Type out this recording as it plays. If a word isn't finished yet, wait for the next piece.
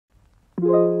Hey,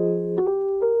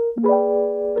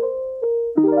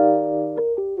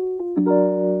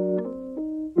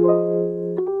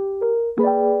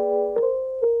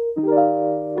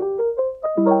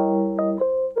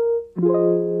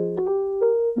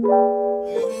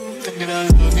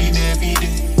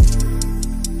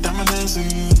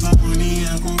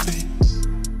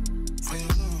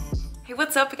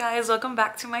 what's up guys? Welcome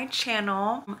back to my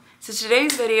channel. So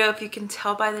today's video, if you can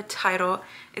tell by the title,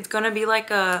 it's gonna be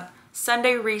like a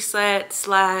Sunday reset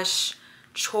slash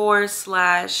chore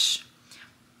slash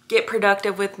get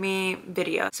productive with me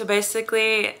video. So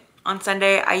basically on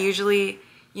Sunday I usually,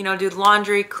 you know, do the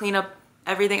laundry, clean up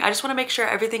everything. I just want to make sure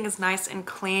everything is nice and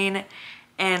clean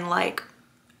and like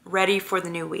ready for the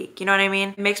new week, you know what I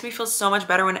mean? It makes me feel so much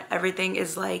better when everything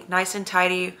is like nice and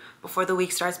tidy before the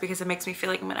week starts, because it makes me feel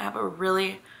like I'm gonna have a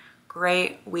really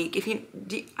great week.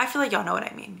 I feel like y'all know what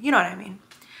I mean, you know what I mean?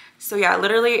 So yeah,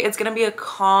 literally it's gonna be a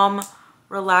calm,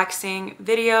 relaxing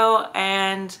video,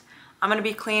 and I'm gonna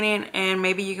be cleaning, and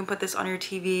maybe you can put this on your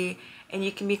TV and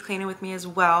you can be cleaning with me as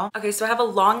well. Okay, so I have a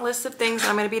long list of things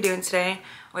I'm gonna be doing today,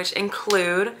 which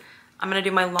include, I'm gonna do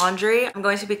my laundry, I'm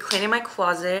going to be cleaning my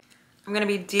closet, I'm gonna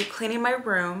be deep cleaning my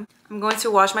room, I'm going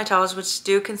to wash my towels, which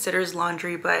Stu considers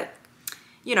laundry, but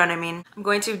you know what I mean. I'm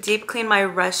going to deep clean my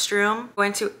restroom. I'm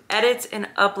going to edit and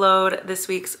upload this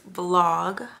week's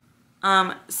vlog.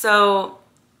 So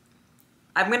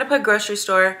I'm gonna put grocery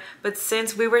store, but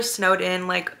since we were snowed in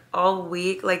like all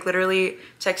week, like literally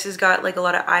Texas got like a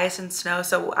lot of ice and snow,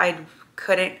 so I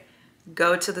couldn't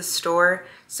go to the store.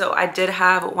 So I did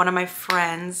have one of my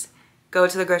friends go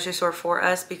to the grocery store for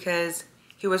us because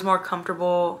he was more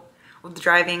comfortable with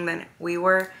driving than we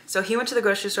were. So he went to the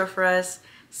grocery store for us.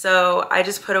 So I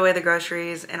just put away the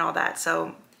groceries and all that.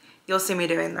 So you'll see me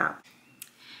doing that.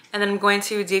 And then I'm going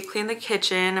to deep clean the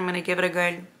kitchen. I'm gonna give it a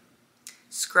good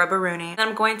scrub-a-rooney. And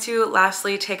I'm going to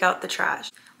lastly take out the trash.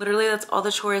 Literally that's all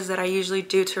the chores that I usually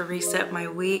do to reset my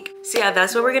week. So yeah,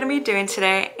 that's what we're gonna be doing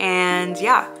today. And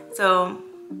yeah, so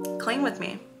clean with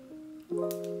me.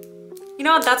 You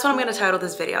know what, that's what I'm gonna title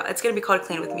this video. It's gonna be called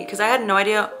Clean With Me, because I had no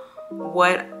idea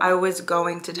what I was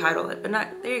going to title it, but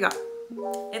there you go.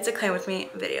 It's a Clean With Me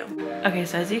video. Okay,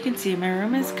 so as you can see, my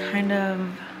room is kind of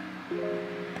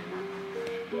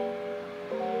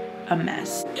a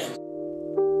mess.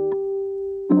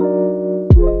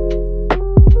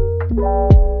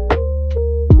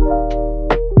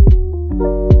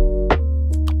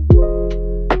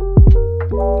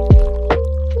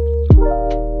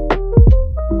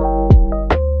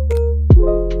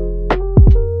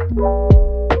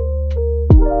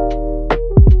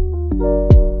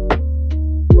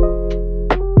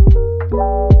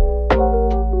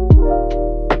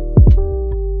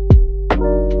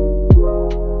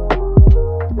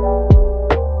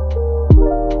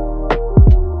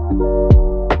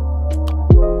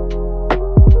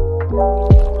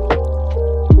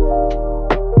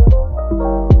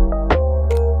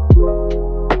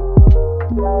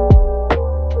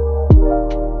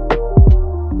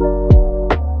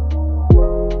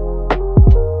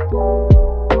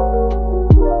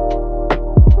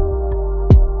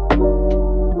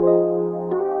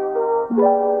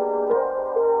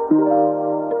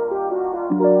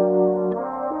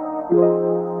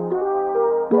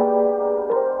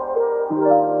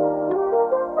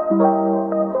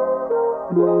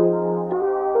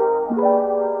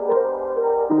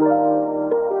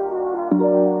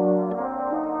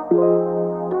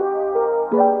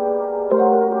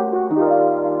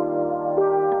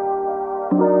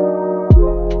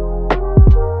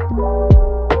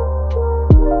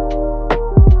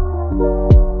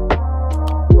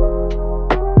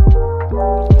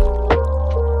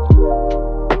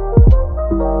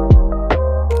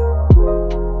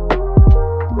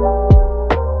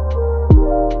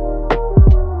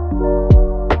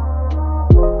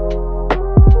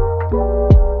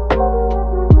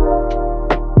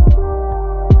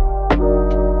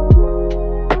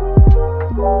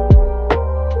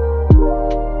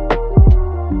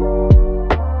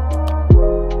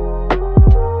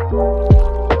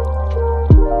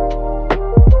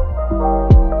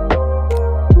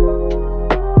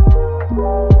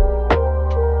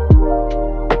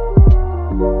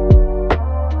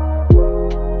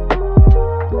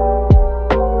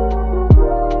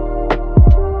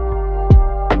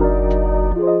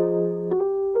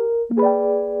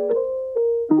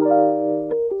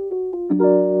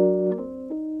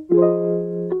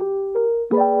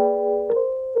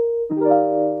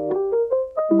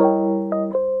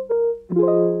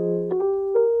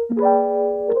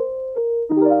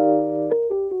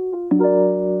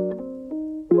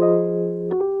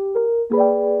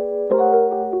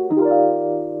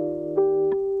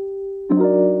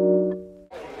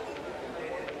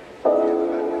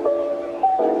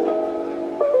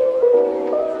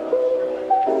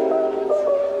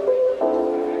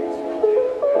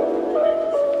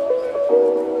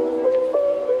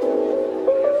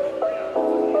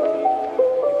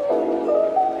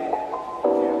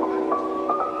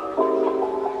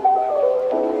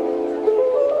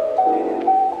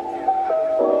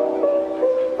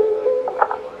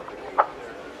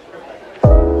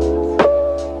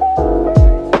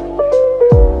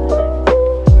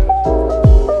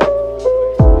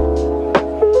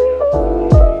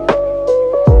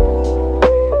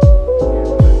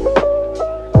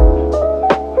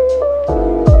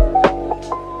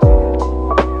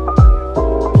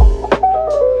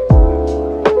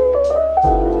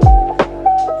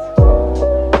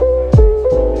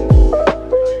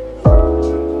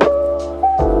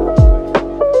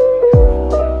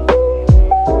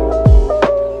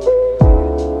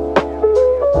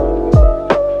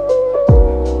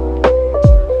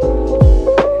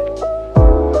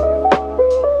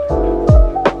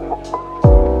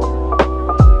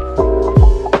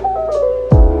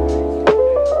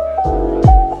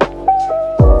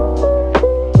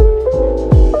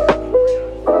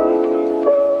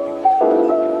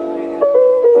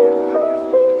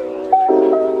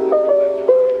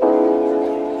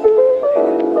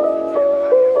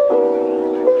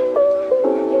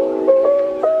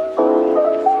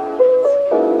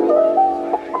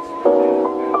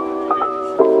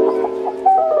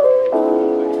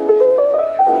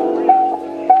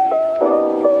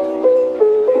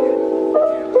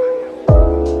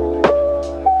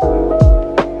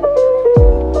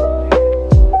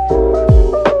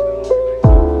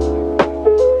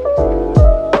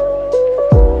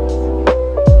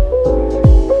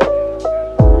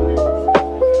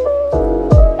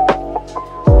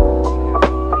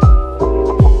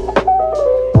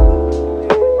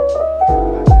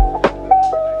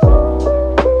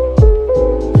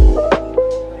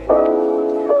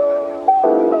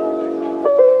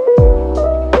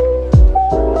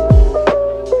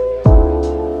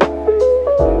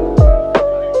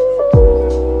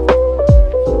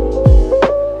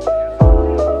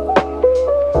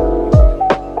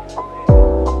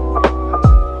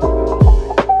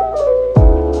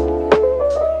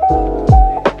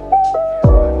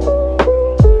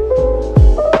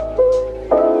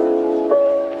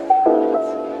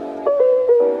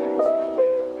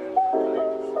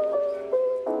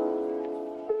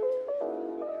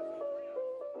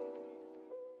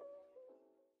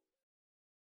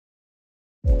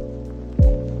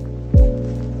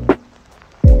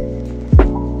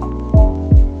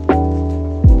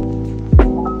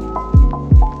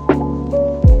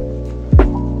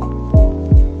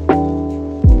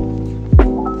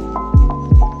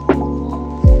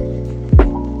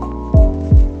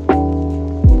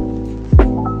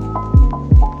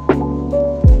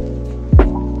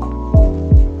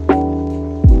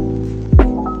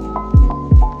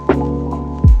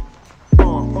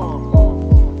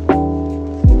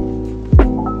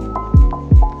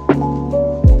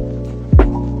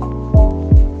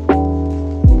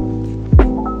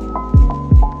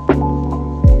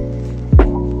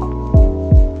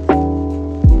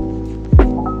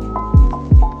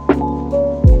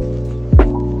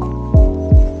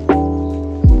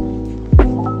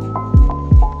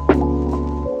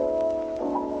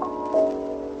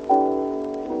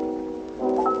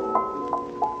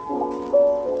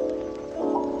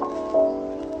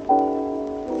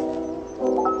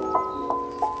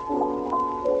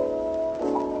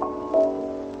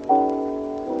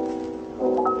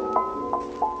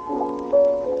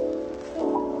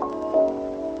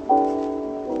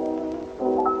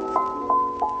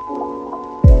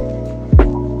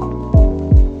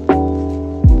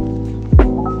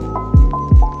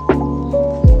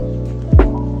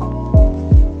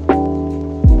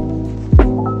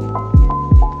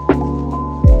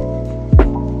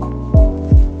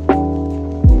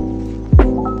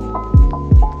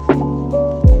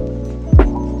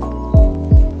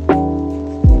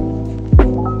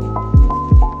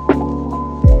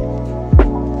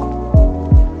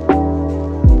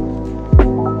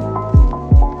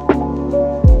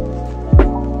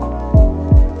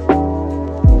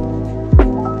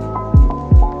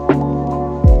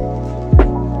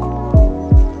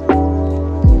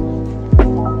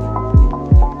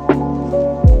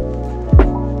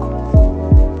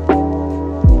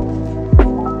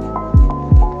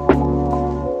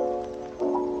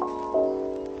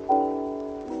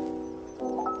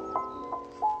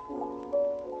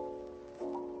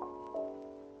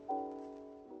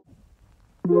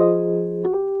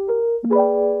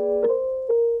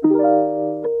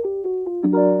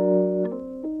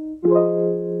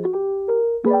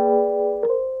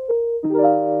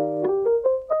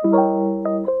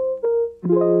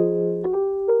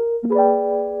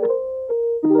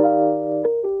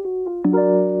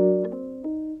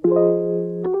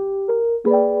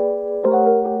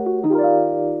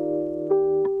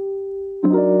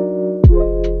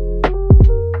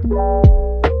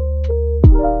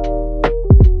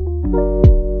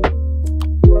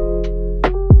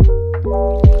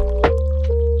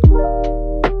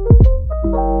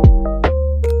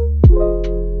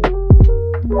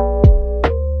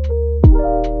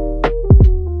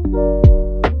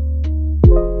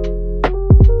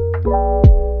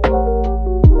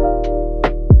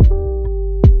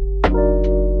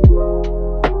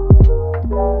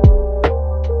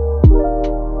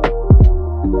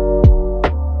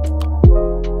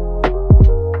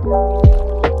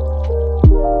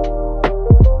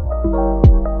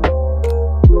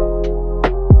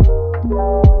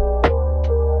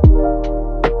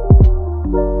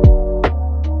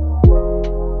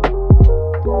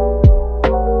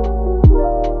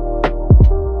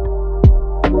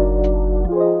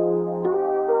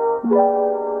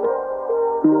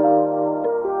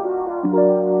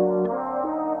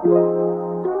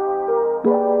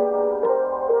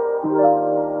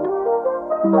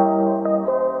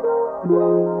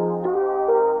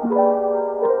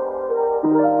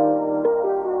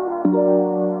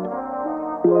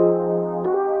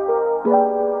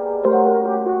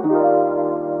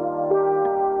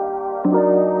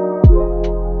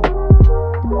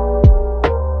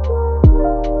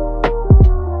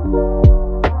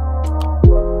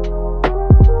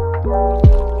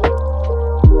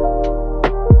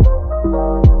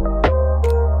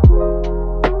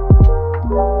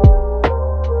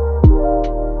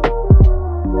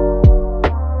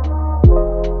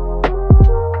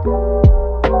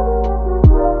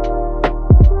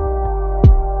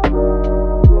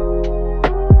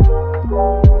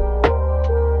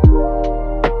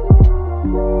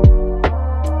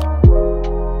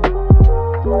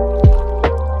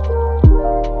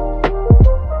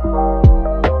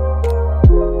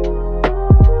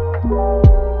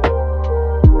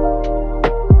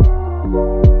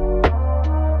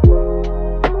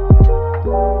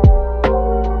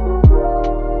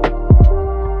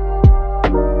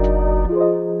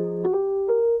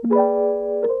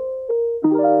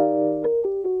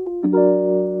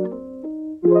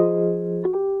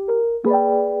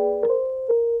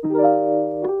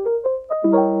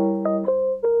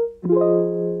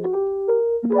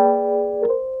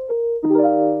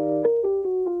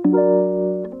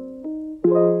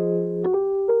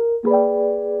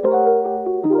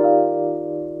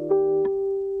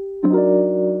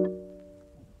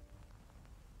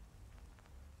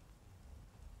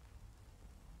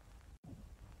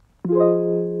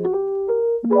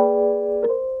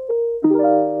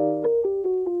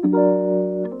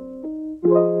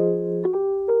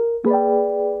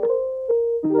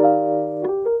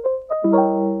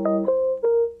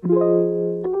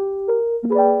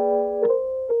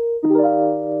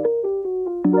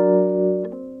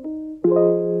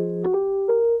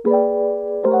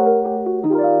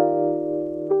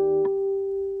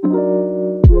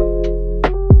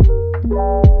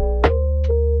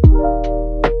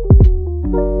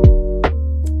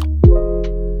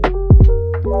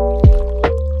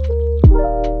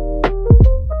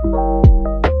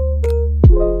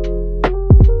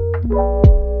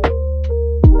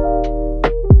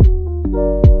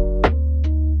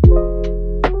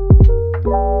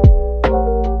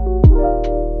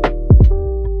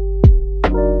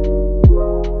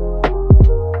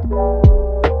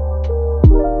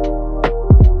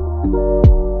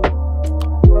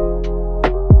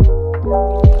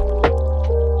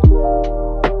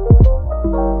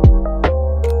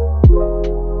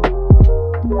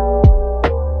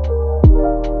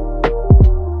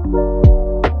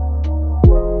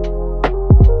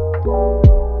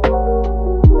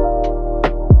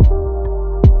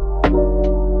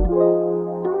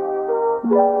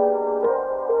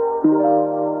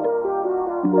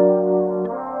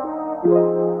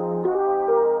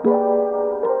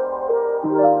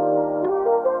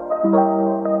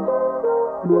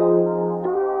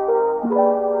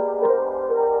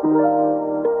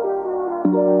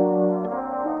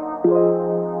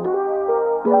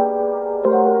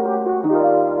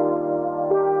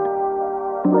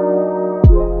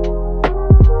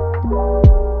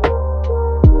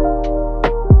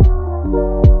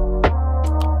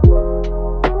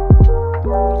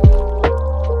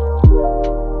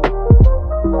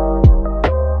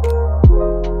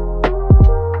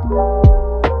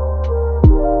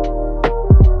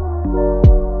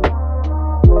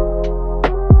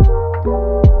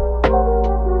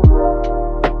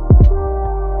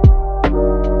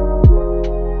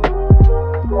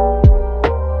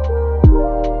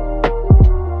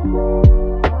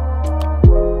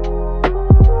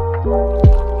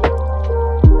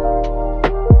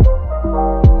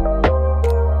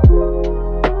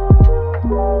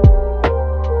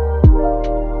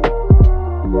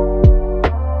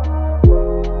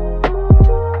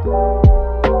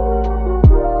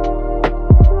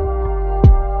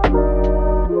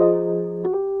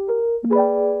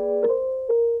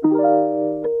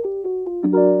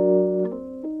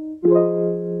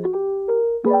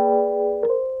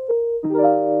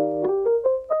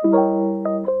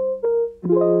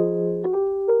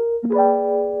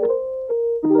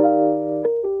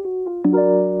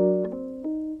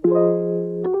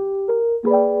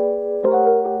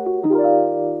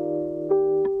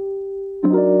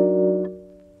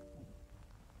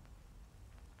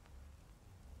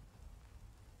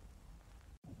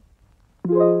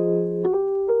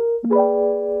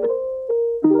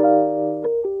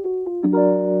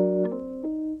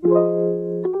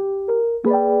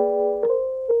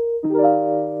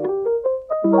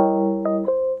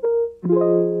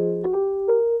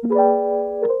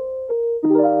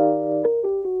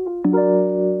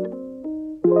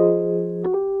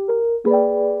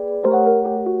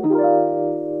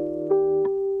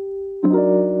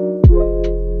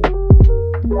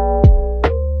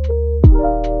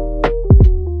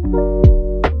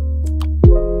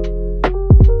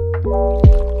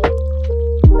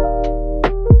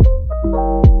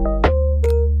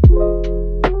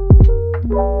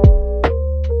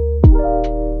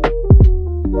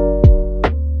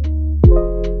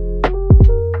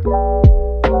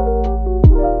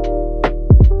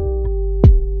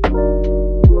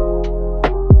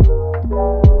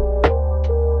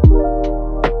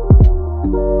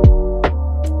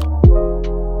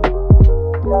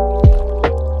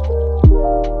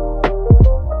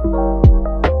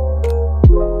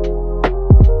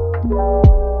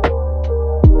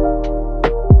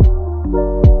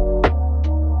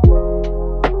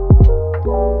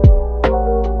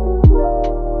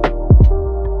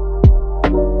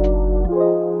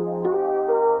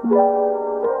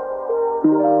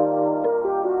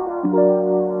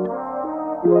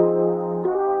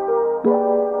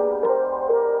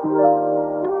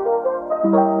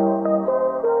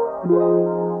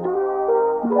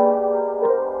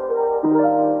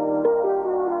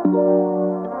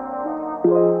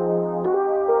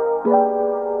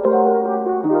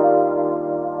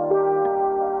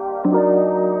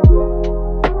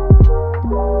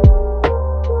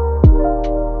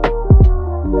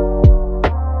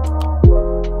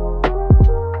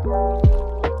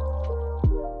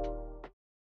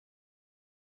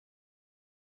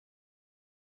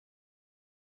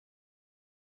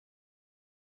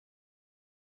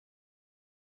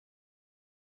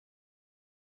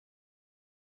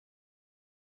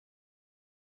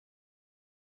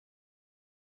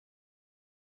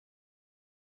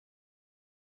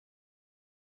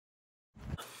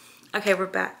 Okay, we're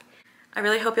back. I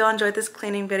really hope y'all enjoyed this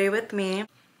cleaning video with me.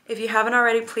 If you haven't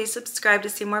already, please subscribe to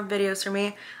see more videos from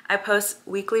me. I post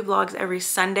weekly vlogs every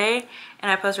Sunday and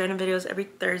I post random videos every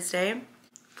Thursday.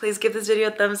 Please give this video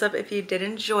a thumbs up if you did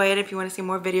enjoy it, if you want to see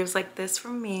more videos like this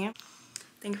from me.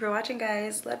 Thank you for watching,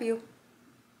 guys. Love you.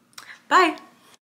 Bye.